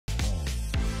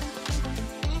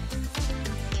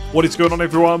What is going on,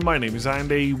 everyone? My name is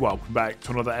Andy. Welcome back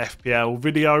to another FPL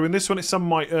video. And this one is some of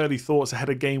my early thoughts ahead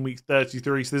of game week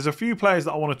 33. So there's a few players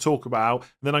that I want to talk about. And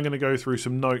then I'm going to go through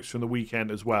some notes from the weekend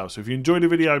as well. So if you enjoyed the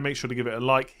video, make sure to give it a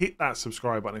like. Hit that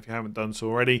subscribe button if you haven't done so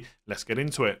already. Let's get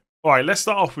into it. All right, let's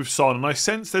start off with Son. And I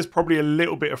sense there's probably a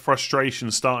little bit of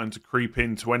frustration starting to creep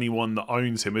into anyone that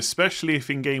owns him, especially if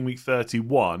in game week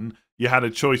 31, you had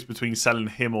a choice between selling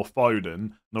him or Foden.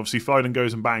 And obviously Foden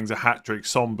goes and bangs a hat-trick,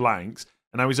 Son blanks.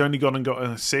 And now he's only gone and got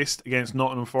an assist against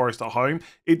Nottingham Forest at home.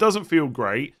 It doesn't feel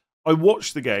great. I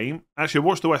watched the game. Actually, I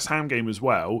watched the West Ham game as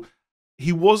well.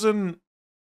 He wasn't...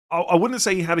 I wouldn't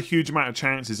say he had a huge amount of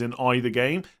chances in either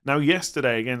game. Now,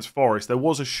 yesterday against Forest, there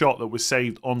was a shot that was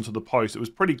saved onto the post. It was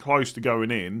pretty close to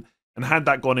going in. And had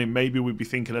that gone in, maybe we'd be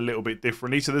thinking a little bit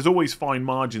differently. So there's always fine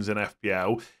margins in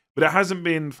FPL. But it hasn't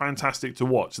been fantastic to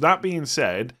watch. That being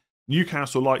said,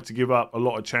 Newcastle like to give up a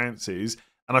lot of chances.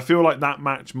 And I feel like that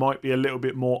match might be a little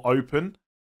bit more open.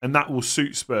 And that will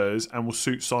suit Spurs and will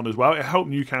suit Son as well. It helped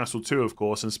Newcastle too, of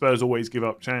course. And Spurs always give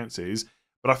up chances.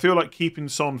 But I feel like keeping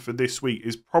Son for this week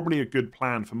is probably a good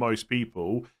plan for most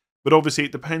people. But obviously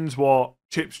it depends what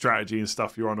chip strategy and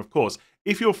stuff you're on, of course.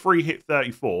 If you're free hit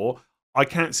 34, I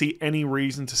can't see any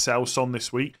reason to sell Son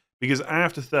this week. Because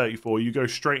after 34, you go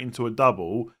straight into a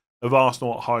double of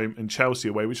Arsenal at home and Chelsea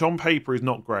away. Which on paper is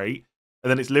not great. And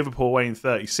then it's Liverpool away in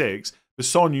 36. But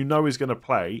Son, you know, is going to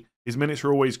play. His minutes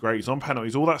are always great. He's on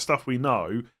penalties, all that stuff we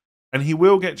know. And he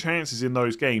will get chances in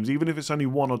those games, even if it's only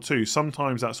one or two.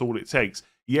 Sometimes that's all it takes.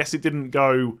 Yes, it didn't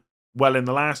go well in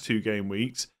the last 2 game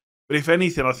weeks. But if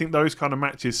anything, I think those kind of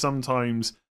matches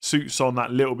sometimes suit Son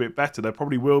that little bit better. There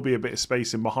probably will be a bit of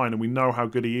space in behind, and we know how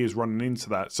good he is running into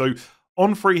that. So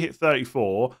on free hit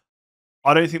 34,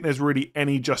 I don't think there's really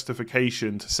any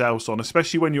justification to sell Son,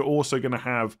 especially when you're also going to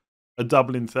have a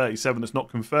double in 37 that's not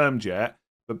confirmed yet,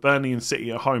 but Burnley and City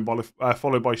at home,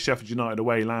 followed by Sheffield United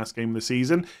away last game of the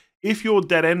season. If you're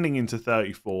dead ending into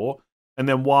 34 and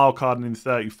then wildcarding in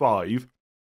 35,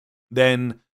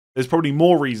 then there's probably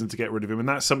more reason to get rid of him, and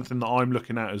that's something that I'm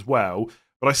looking at as well.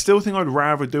 But I still think I'd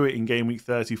rather do it in game week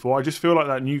 34. I just feel like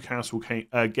that Newcastle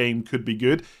game could be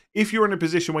good. If you're in a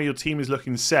position where your team is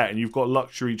looking set and you've got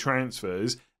luxury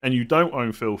transfers and you don't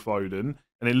own Phil Foden,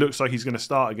 and it looks like he's going to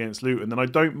start against Luton, then I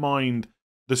don't mind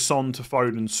the Son to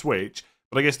Foden switch.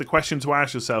 But I guess the question to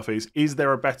ask yourself is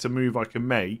there a better move I can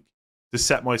make to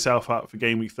set myself up for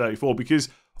game week 34? Because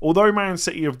although Man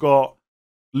City have got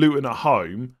Luton at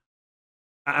home,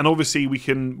 and obviously we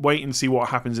can wait and see what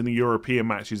happens in the European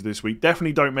matches this week,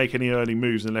 definitely don't make any early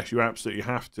moves unless you absolutely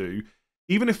have to.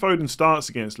 Even if Foden starts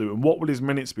against Luton, what will his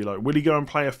minutes be like? Will he go and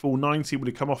play a full 90? Will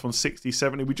he come off on 60,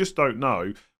 70? We just don't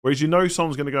know. Whereas you know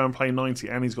Son's going to go and play 90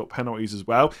 and he's got penalties as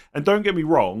well. And don't get me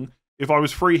wrong, if I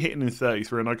was free hitting in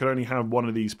 33 and I could only have one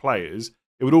of these players,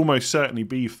 it would almost certainly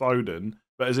be Foden.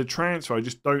 But as a transfer, I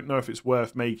just don't know if it's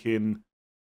worth making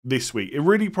this week. It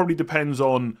really probably depends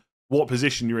on what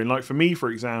position you're in. Like for me, for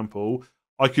example,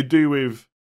 I could do with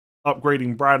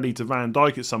upgrading Bradley to Van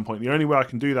Dijk at some point. The only way I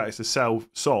can do that is to sell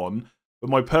Son. But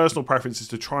my personal preference is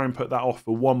to try and put that off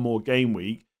for one more game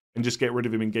week and just get rid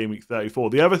of him in game week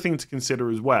 34. The other thing to consider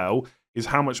as well is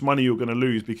how much money you're going to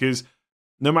lose, because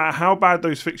no matter how bad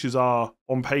those fixtures are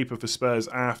on paper for Spurs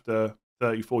after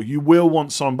 34, you will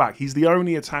want Son back. He's the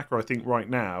only attacker, I think, right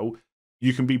now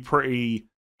you can be pretty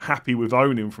happy with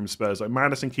owning from Spurs. Like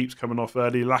Maddison keeps coming off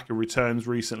early, lack of returns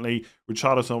recently.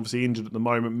 Richarlison obviously injured at the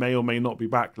moment, may or may not be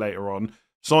back later on.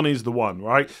 Son is the one,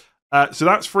 right? So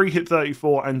that's free hit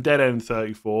 34 and dead end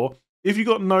 34. If you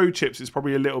got no chips, it's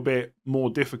probably a little bit more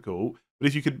difficult. But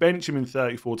if you could bench him in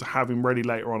 34 to have him ready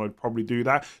later on, I'd probably do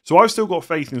that. So I've still got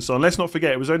faith in Son. Let's not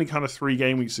forget, it was only kind of 3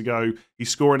 game weeks ago. He's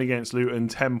scoring against Luton,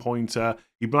 10-pointer.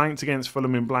 He blanked against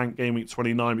Fulham in blank game week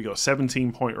 29. We got a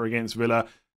 17-pointer against Villa.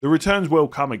 The returns will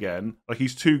come again. Like,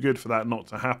 he's too good for that not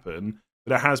to happen.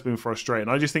 But it has been frustrating.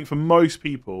 I just think for most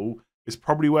people, it's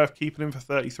probably worth keeping him for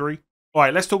 33. All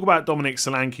right, let's talk about Dominic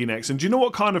Solanke next. And do you know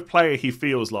what kind of player he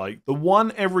feels like? The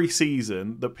one every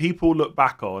season that people look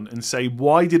back on and say,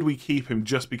 why did we keep him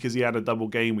just because he had a double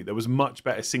game week? There was much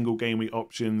better single game week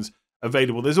options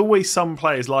available. There's always some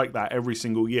players like that every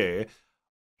single year.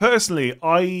 Personally,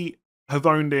 I have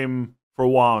owned him for a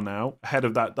while now, ahead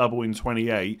of that double in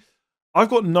 28. I've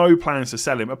got no plans to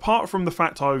sell him. Apart from the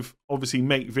fact I've obviously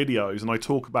make videos and I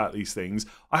talk about these things,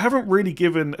 I haven't really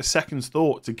given a second's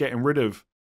thought to getting rid of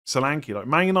Solanke. Like,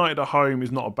 Man United at home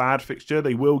is not a bad fixture.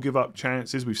 They will give up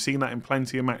chances. We've seen that in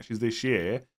plenty of matches this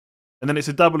year. And then it's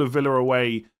a double of Villa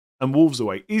away and Wolves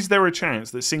away. Is there a chance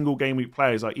that single game week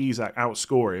players like Isak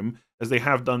outscore him, as they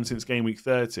have done since game week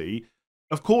 30?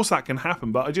 Of course that can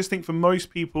happen, but I just think for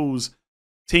most people's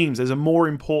teams, there's a more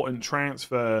important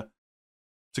transfer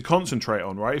to concentrate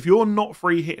on, right? If you're not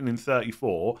free hitting in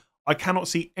 34, I cannot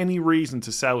see any reason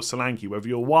to sell Solanke, whether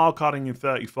you're wildcarding in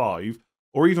 35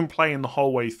 or even playing the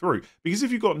whole way through. Because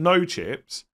if you've got no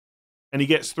chips and he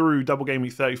gets through double game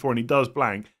week 34 and he does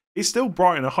blank, it's still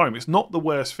Brighton at home. It's not the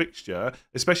worst fixture,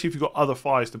 especially if you've got other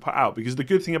fires to put out. Because the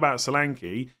good thing about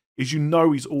Solanke is you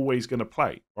know he's always going to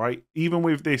play, right? Even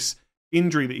with this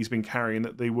injury that he's been carrying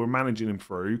that they were managing him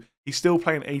through, he's still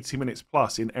playing 80 minutes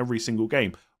plus in every single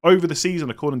game. Over the season,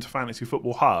 according to Fantasy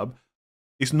Football Hub,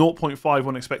 it's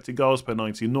 0.51 expected goals per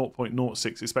 90,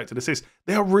 0.06 expected assists.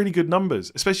 They are really good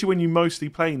numbers, especially when you mostly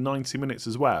play 90 minutes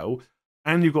as well,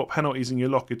 and you've got penalties in your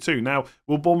locker too. Now,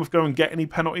 will Bournemouth go and get any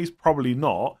penalties? Probably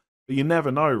not, but you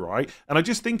never know, right? And I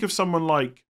just think of someone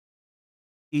like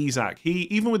Isak. He,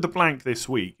 even with the blank this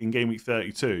week in game week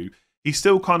 32, he's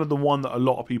still kind of the one that a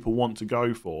lot of people want to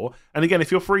go for. And again, if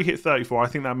you're free hit 34, I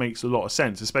think that makes a lot of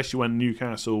sense, especially when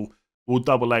Newcastle will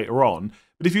double later on.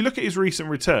 But if you look at his recent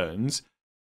returns,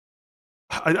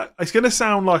 it's going to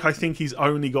sound like I think he's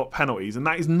only got penalties, and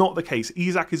that is not the case.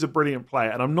 Isak is a brilliant player,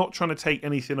 and I'm not trying to take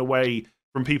anything away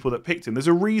from people that picked him. There's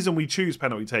a reason we choose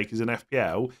penalty takers in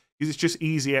FPL, because it's just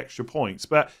easy extra points.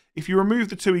 But if you remove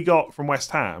the 2 he got from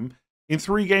West Ham, in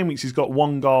 3 game weeks he's got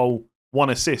 1 goal, 1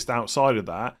 assist outside of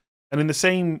that. And in the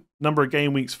same number of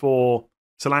game weeks for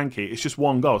Solanke, it's just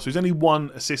 1 goal. So he's only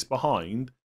 1 assist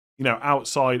behind,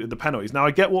 outside of the penalties. Now,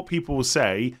 I get what people will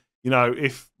say,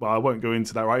 I won't go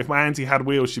into that, right? If my auntie had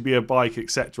wheels, she'd be a bike,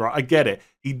 etc. I get it.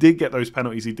 He did get those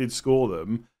penalties. He did score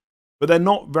them. But they're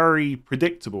not very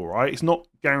predictable, right? It's not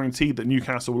guaranteed that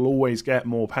Newcastle will always get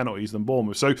more penalties than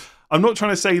Bournemouth. So I'm not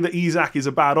trying to say that Isak is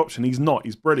a bad option. He's not.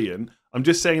 He's brilliant. I'm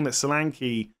just saying that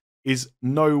Solanke is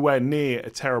nowhere near a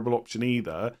terrible option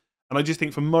either. And I just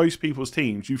think for most people's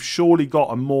teams, you've surely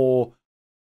got a more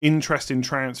interesting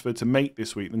transfer to make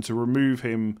this week than to remove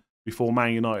him before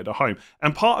Man United at home.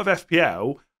 And part of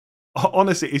FPL,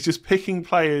 honestly, is just picking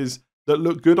players that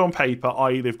look good on paper,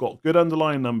 i.e. they've got good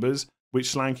underlying numbers, which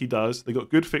Solanke does. They've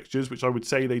got good fixtures, which I would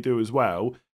say they do as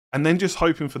well. And then just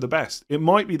hoping for the best. It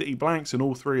might be that he blanks in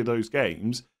all 3 of those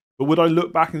games, but would I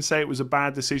look back and say it was a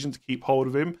bad decision to keep hold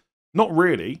of him? Not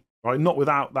really, right? Not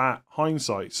without that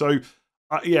hindsight. So,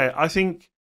 I think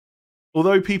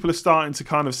although people are starting to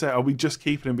kind of say, are we just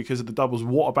keeping him because of the doubles?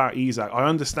 What about Isak? I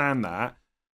understand that.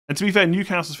 And to be fair,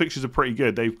 Newcastle's fixtures are pretty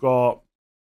good. They've got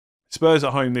Spurs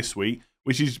at home this week,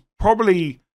 which is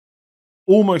probably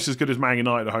almost as good as Man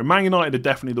United at home. Man United are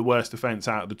definitely the worst defence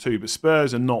out of the 2, but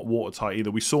Spurs are not watertight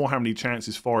either. We saw how many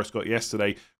chances Forest got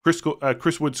yesterday.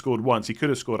 Chris Wood scored once. He could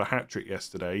have scored a hat-trick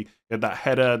yesterday. He had that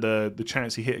header, the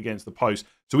chance he hit against the post.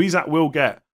 So Isak will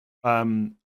get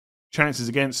chances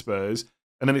against Spurs.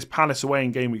 And then it's Palace away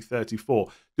in game week 34.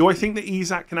 Do I think that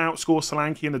Isak can outscore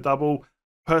Solanke in the double?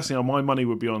 Personally, my money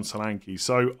would be on Solanke.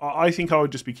 So I think I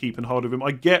would just be keeping hold of him.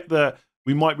 I get that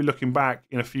we might be looking back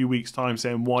in a few weeks' time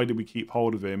saying, why did we keep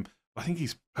hold of him? I think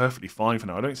he's perfectly fine for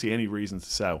now. I don't see any reason to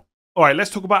sell. All right,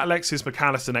 let's talk about Alexis Mac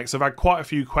Allister next. I've had quite a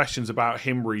few questions about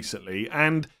him recently.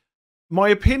 And my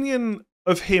opinion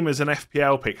of him as an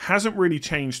FPL pick hasn't really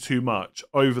changed too much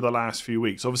over the last few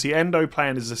weeks. Obviously, Endo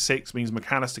playing as a 6 means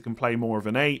Mac Allister can play more of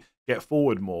an 8, get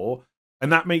forward more.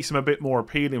 And that makes him a bit more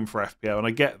appealing for FPL. And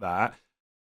I get that.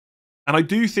 And I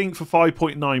do think for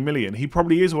 5.9 million, he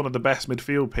probably is one of the best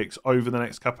midfield picks over the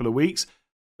next couple of weeks.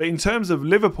 But in terms of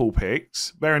Liverpool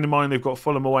picks, bearing in mind they've got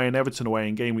Fulham away and Everton away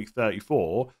in game week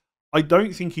 34, I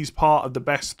don't think he's part of the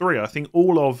best 3. I think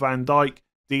all of Van Dijk,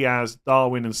 Diaz,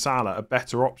 Darwin and Salah are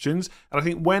better options. And I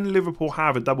think when Liverpool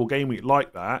have a double game week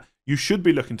like that, you should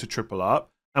be looking to triple up.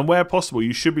 And where possible,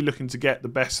 you should be looking to get the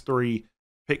best 3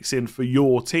 picks in for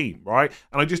your team, right?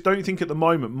 And I just don't think at the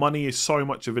moment money is so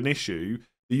much of an issue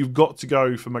that you've got to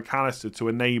go for Mac Allister to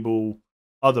enable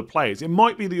other players. It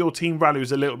might be that your team value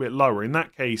is a little bit lower. In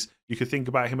that case, you could think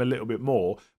about him a little bit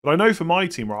more. But I know for my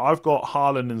team, right, I've got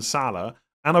Haaland and Salah,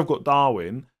 and I've got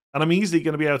Darwin, and I'm easily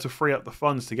going to be able to free up the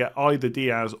funds to get either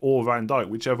Diaz or Van Dijk,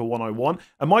 whichever one I want.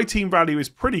 And my team value is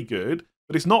pretty good,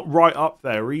 but it's not right up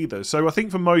there either. So I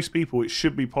think for most people, it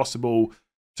should be possible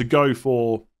to go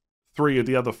for 3 of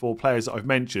the other 4 players that I've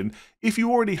mentioned. If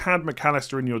you already had Mac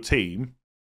Allister in your team,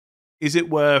 is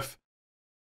it worth,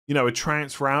 a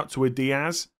transfer out to a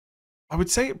Diaz? I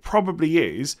would say it probably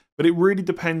is, but it really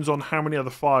depends on how many other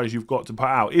fires you've got to put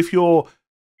out. If you're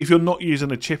not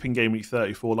using a chip in game week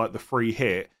 34 like the free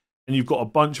hit, and you've got a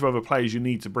bunch of other players you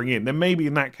need to bring in, then maybe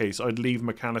in that case I'd leave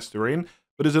Mac Allister in.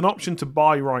 But as an option to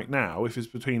buy right now, if it's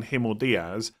between him or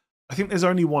Diaz, I think there's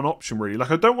only one option really.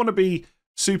 Like, I don't want to be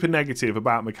super negative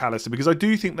about Mac Allister because I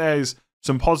do think there's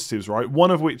some positives, right? One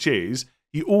of which is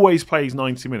he always plays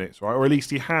 90 minutes, right? Or at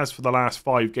least he has for the last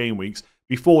 5 game weeks.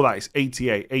 Before that, it's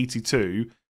 88,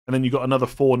 82, and then you've got another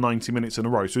 4 90 minutes in a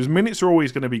row. So his minutes are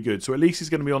always going to be good. So at least he's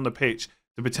going to be on the pitch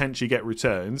to potentially get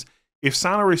returns. If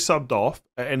Salah is subbed off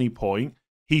at any point,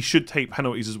 he should take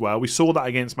penalties as well. We saw that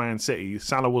against Man City.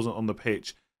 Salah wasn't on the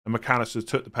pitch, and McAllister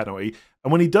took the penalty.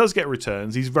 And when he does get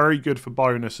returns, he's very good for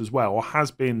bonus as well, or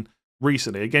has been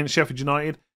recently. Against Sheffield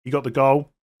United, he got the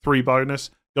goal, 3 bonus.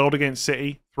 Goal against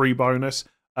City, 3 bonus.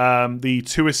 The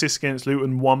 2 assists against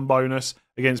Luton, 1 bonus.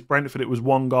 Against Brentford, it was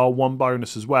 1 goal, 1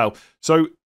 bonus as well. So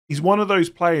he's one of those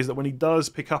players that when he does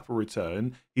pick up a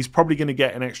return, he's probably going to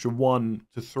get an extra 1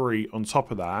 to 3 on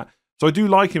top of that. So I do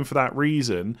like him for that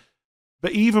reason.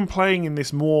 But even playing in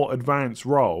this more advanced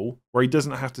role, where he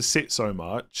doesn't have to sit so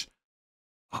much,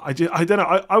 I don't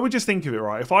know. I would just think of it,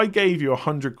 right? If I gave you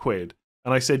 100 quid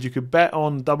and I said you could bet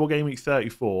on double game week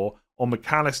 34 on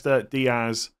McAllister,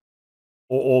 Diaz,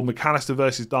 or McAllister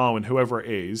versus Darwin, whoever it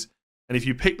is, and if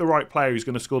you pick the right player who's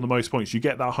going to score the most points, you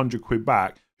get that 100 quid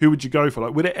back, who would you go for?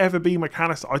 Like, would it ever be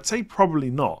McAllister? I'd say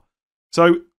probably not.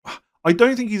 So I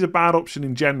don't think he's a bad option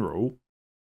in general.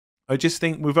 I just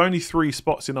think with only 3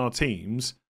 spots in our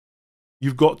teams,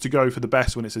 you've got to go for the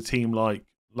best when it's a team like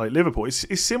Liverpool.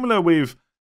 It's similar with,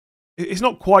 it's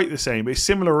not quite the same, but it's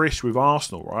similar-ish with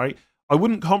Arsenal, right? I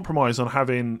wouldn't compromise on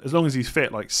having, as long as he's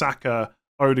fit, like Saka,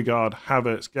 Odegaard,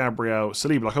 Havertz, Gabriel,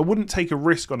 Saliba. Like, I wouldn't take a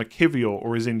risk on a Kivior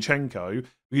or a Zinchenko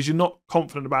because you're not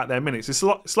confident about their minutes. It's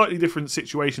a slightly different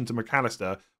situation to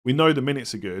McAllister. We know the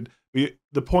minutes are good, but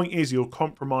the point is you're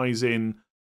compromising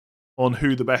on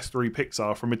who the best 3 picks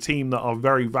are from a team that are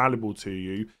very valuable to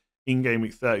you in game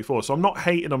week 34. So I'm not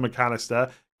hating on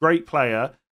McAllister. Great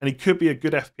player, and he could be a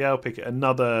good FPL pick at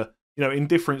another, in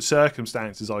different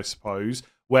circumstances, I suppose,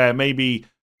 where maybe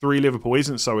 3 Liverpool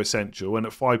isn't so essential, and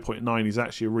at 5.9 he's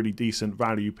actually a really decent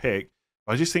value pick.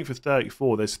 I just think for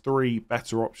 34, there's 3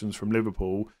 better options from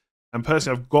Liverpool, and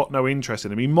personally, I've got no interest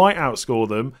in him. He might outscore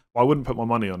them, but I wouldn't put my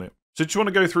money on it. So just want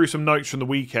to go through some notes from the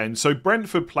weekend. So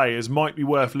Brentford players might be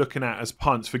worth looking at as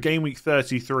punts for game week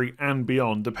 33 and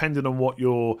beyond, depending on what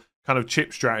your kind of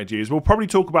chip strategy is. We'll probably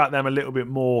talk about them a little bit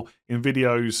more in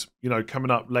videos,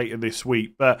 coming up later this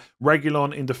week. But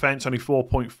Reguilon in defence, only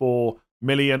 4.4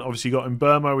 million. Obviously, you got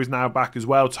Mbermo is now back as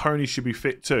well. Tony should be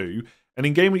fit too. And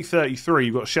in game week 33,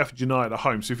 you've got Sheffield United at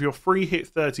home. So if you're free hit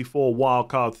 34,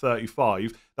 wildcard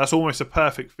 35, that's almost a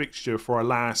perfect fixture for a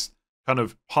last kind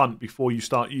of punt before you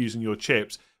start using your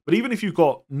chips. But even if you've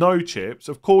got no chips,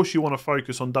 of course you want to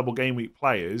focus on double game week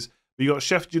players. But you've got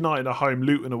Sheffield United at home,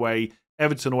 Luton away,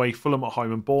 Everton away, Fulham at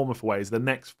home, and Bournemouth away as the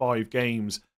next 5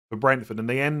 games for Brentford. And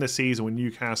they end the season with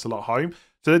Newcastle at home.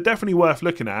 So they're definitely worth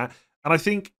looking at. And I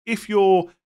think if you've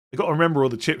got to remember all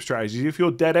the chip strategies. If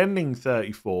you're dead ending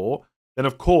 34, then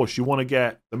of course you want to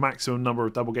get the maximum number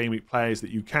of double game week players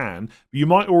that you can. But you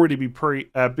might already be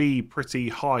pretty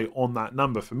high on that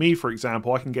number. For me, for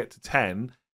example, I can get to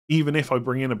 10 even if I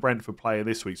bring in a Brentford player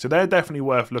this week. So they're definitely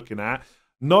worth looking at.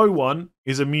 No one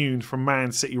is immune from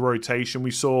Man City rotation.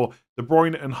 We saw De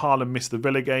Bruyne and Haaland miss the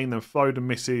Villa game. Then Foden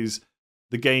misses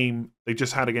the game they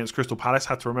just had against Crystal Palace.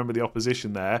 Had to remember the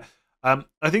opposition there.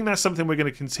 I think that's something we're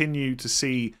going to continue to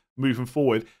see moving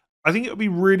forward. I think it would be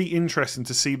really interesting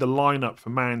to see the lineup for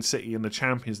Man City in the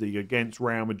Champions League against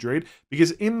Real Madrid,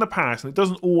 because in the past, and it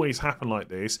doesn't always happen like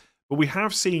this, but we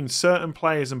have seen certain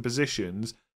players and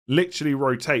positions literally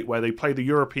rotate where they play the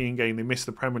European game, they miss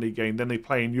the Premier League game, then they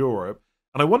play in Europe.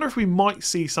 And I wonder if we might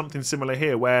see something similar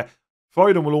here where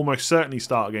Foden will almost certainly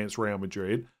start against Real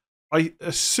Madrid. I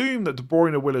assume that De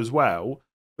Bruyne will as well.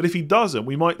 But if he doesn't,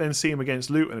 we might then see him against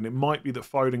Luton, and it might be that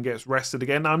Foden gets rested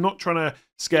again. Now, I'm not trying to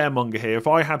scaremonger here. If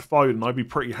I had Foden, I'd be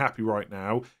pretty happy right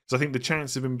now, because I think the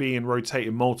chance of him being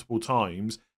rotated multiple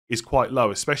times is quite low,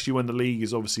 especially when the league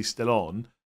is obviously still on.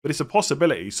 But it's a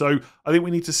possibility. So I think we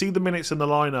need to see the minutes in the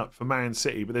lineup for Man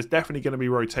City, but there's definitely going to be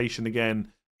rotation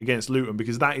again against Luton,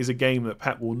 because that is a game that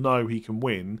Pep will know he can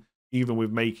win, even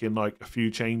with making like a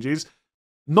few changes.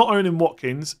 Not owning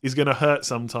Watkins is going to hurt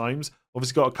sometimes.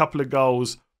 Obviously got a couple of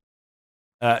goals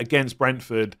against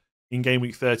Brentford in game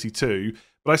week 32.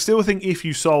 But I still think if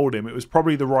you sold him, it was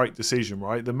probably the right decision,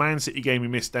 right? The Man City game he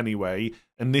missed anyway,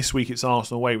 and this week it's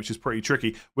Arsenal away, which is pretty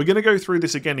tricky. We're going to go through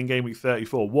this again in game week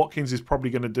 34. Watkins is probably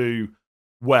going to do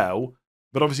well,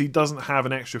 but obviously he doesn't have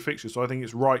an extra fixture, so I think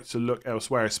it's right to look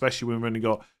elsewhere, especially when we've only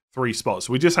got 3 spots.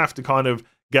 So we just have to kind of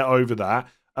get over that.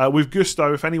 With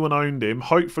Gusto, if anyone owned him,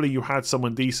 hopefully you had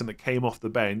someone decent that came off the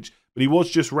bench, but he was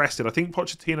just rested. I think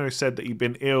Pochettino said that he'd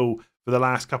been ill for the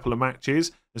last couple of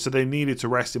matches, and so they needed to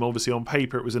rest him. Obviously, on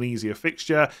paper, it was an easier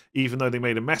fixture, even though they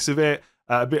made a mess of it.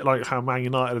 A bit like how Man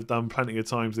United have done plenty of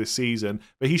times this season.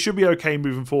 But he should be okay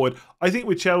moving forward. I think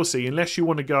with Chelsea, unless you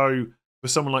want to go for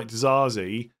someone like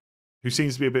Dizazi, who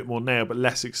seems to be a bit more nailed but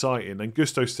less exciting, and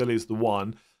Gusto still is the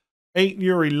one.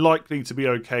 Nuri likely to be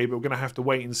okay, but we're going to have to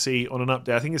wait and see on an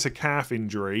update. I think it's a calf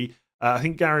injury. I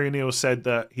think Gary O'Neill said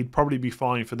that he'd probably be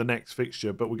fine for the next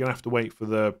fixture, but we're going to have to wait for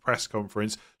the press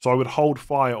conference. So I would hold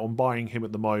fire on buying him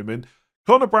at the moment.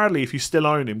 Connor Bradley, if you still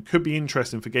own him, could be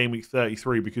interesting for game week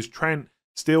 33 because Trent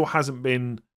still hasn't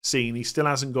been seen. He still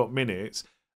hasn't got minutes.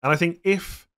 And I think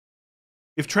if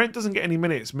Trent doesn't get any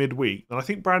minutes midweek, then I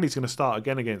think Bradley's going to start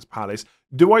again against Palace.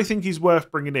 Do I think he's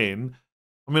worth bringing in?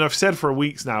 I mean, I've said for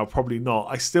weeks now, probably not.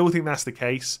 I still think that's the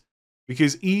case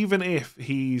because even if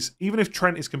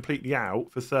Trent is completely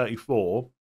out for 34,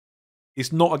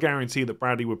 it's not a guarantee that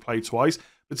Bradley would play twice.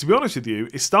 But to be honest with you,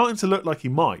 it's starting to look like he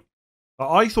might.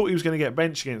 I thought he was going to get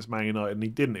benched against Man United and he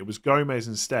didn't. It was Gomez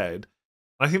instead.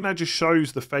 I think that just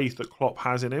shows the faith that Klopp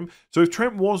has in him. So if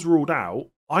Trent was ruled out,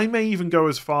 I may even go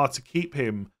as far to keep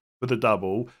him for the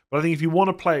double. But I think if you want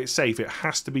to play it safe, it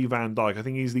has to be Van Dijk. I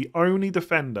think he's the only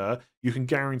defender you can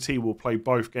guarantee will play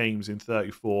both games in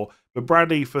 34. But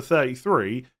Bradley for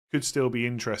 33 could still be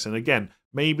interesting. Again,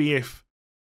 maybe if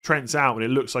Trent's out and it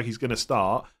looks like he's going to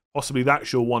start, possibly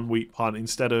that's your 1 week punt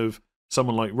instead of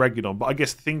someone like Reguilon. But I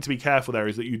guess the thing to be careful there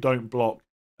is that you don't block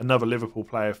another Liverpool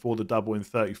player for the double in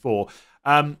 34.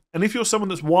 And if you're someone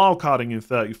that's wildcarding in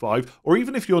 35, or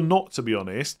even if you're not, to be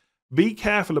honest, be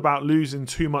careful about losing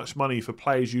too much money for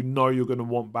players you know you're going to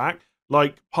want back.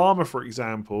 Like Palmer, for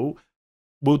example,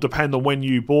 will depend on when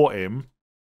you bought him.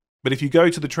 But if you go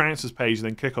to the transfers page and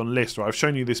then click on list, right, I've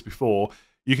shown you this before,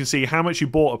 you can see how much you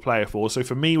bought a player for. So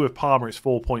for me with Palmer, it's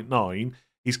 4.9.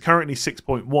 He's currently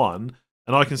 6.1,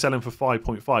 and I can sell him for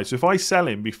 5.5. So if I sell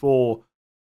him before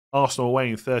Arsenal away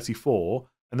in 34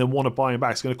 and then want to buy him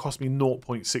back, it's going to cost me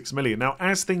 0.6 million. Now,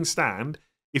 as things stand,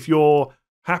 if you're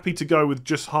happy to go with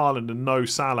just Haaland and no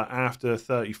Salah after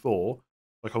 34,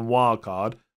 like on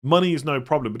wildcard, money is no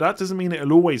problem. But that doesn't mean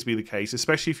it'll always be the case,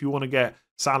 especially if you want to get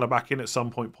Salah back in at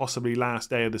some point, possibly last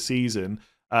day of the season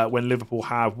when Liverpool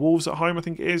have Wolves at home, I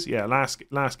think it is. Yeah,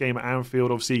 last game at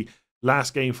Anfield. Obviously,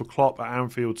 last game for Klopp at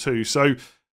Anfield too. So,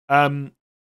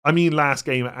 I mean last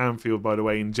game at Anfield, by the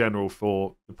way, in general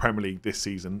for the Premier League this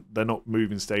season. They're not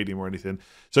moving stadium or anything.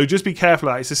 So just be careful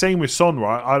of that. It's the same with Son,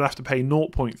 right? I'd have to pay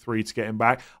 0.3 to get him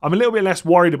back. I'm a little bit less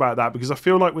worried about that because I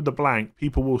feel like with the blank,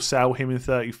 people will sell him in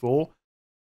 34.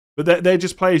 But they're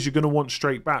just players you're going to want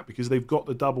straight back because they've got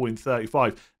the double in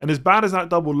 35. And as bad as that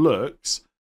double looks,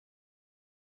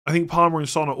 I think Palmer and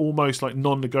Son are almost like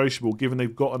non-negotiable given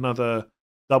they've got another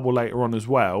double later on as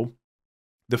well.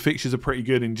 The fixtures are pretty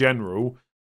good in general.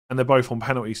 And they're both on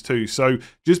penalties too. So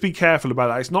just be careful about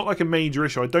that. It's not like a major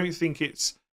issue. I don't think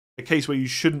it's a case where you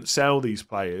shouldn't sell these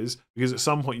players because at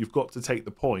some point you've got to take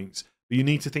the points. But you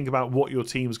need to think about what your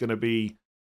team's going to be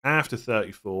after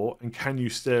 34 and can you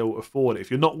still afford it. If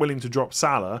you're not willing to drop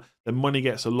Salah, then money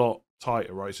gets a lot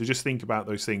tighter, right? So just think about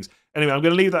those things. Anyway, I'm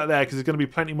going to leave that there because there's going to be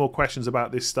plenty more questions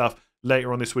about this stuff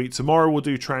later on this week. Tomorrow we'll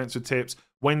do transfer tips.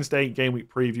 Wednesday, game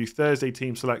week preview. Thursday,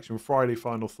 team selection. Friday,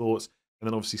 final thoughts. And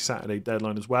then obviously Saturday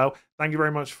deadline as well. Thank you very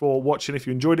much for watching. If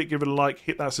you enjoyed it, give it a like,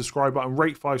 hit that subscribe button,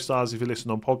 rate 5 stars if you listen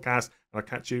on podcast, and I'll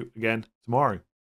catch you again tomorrow.